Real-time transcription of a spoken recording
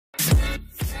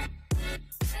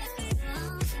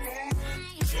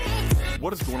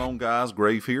What is going on, guys?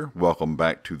 Grave here. Welcome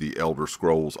back to the Elder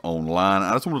Scrolls Online.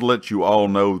 I just wanted to let you all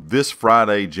know this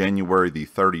Friday, January the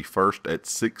 31st at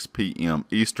 6 p.m.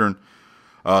 Eastern,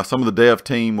 some of the dev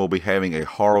team will be having a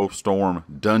Harrowstorm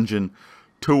dungeon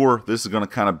tour. This is going to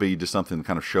kind of be just something to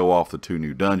kind of show off the two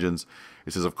new dungeons.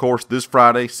 It says, of course, this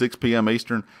Friday, 6 p.m.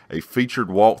 Eastern, a featured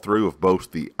walkthrough of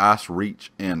both the Ice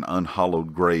Reach and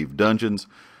Unhallowed Grave dungeons,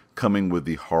 coming with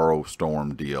the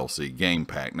Harrowstorm DLC game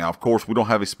pack. Now, of course, we don't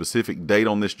have a specific date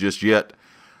on this just yet.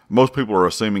 Most people are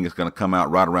assuming it's going to come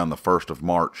out right around the 1st of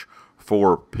March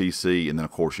for PC, and then,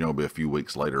 of course, it'll be a few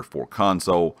weeks later for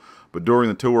console. But during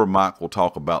the tour, Mike will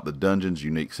talk about the dungeon's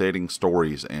unique settings,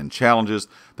 stories, and challenges.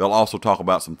 They'll also talk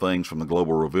about some things from the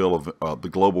Global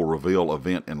Reveal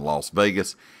event in Las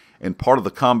Vegas. And part of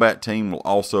the combat team will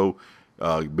also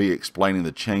be explaining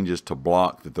the changes to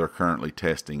block that they're currently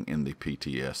testing in the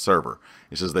PTS server.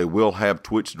 It says they will have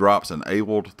Twitch drops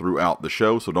enabled throughout the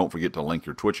show, so don't forget to link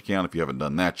your Twitch account if you haven't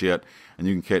done that yet. And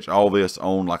you can catch all this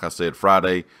on, like I said,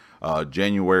 Friday,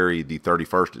 January the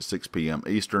 31st at 6 p.m.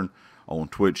 Eastern on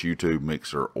Twitch, YouTube,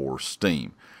 Mixer, or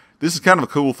Steam. This is kind of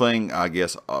a cool thing, I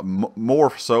guess,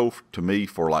 more so to me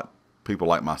for like people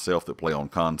like myself that play on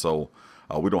console.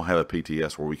 We don't have a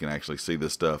PTS where we can actually see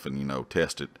this stuff and,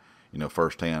 test it,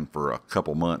 firsthand for a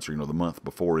couple months or, the month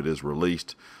before it is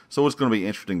released. So it's going to be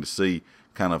interesting to see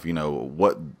kind of,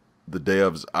 what the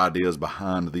devs' ideas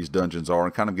behind these dungeons are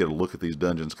and kind of get a look at these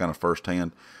dungeons kind of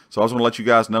firsthand. So I was going to let you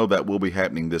guys know that will be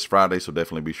happening this Friday, so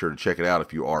definitely be sure to check it out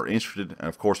if you are interested. And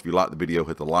of course, if you like the video,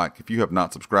 hit the like. If you have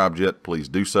not subscribed yet, please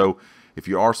do so. If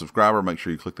you are a subscriber, make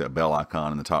sure you click that bell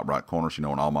icon in the top right corner so you know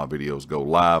when all my videos go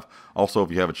live. Also,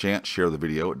 if you have a chance, share the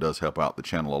video. It does help out the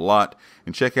channel a lot.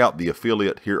 And check out the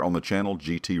affiliate here on the channel,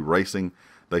 GT Racing.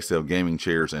 They sell gaming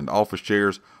chairs and office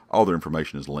chairs. All their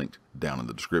information is linked down in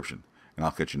the description. And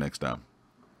I'll catch you next time.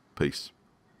 Peace.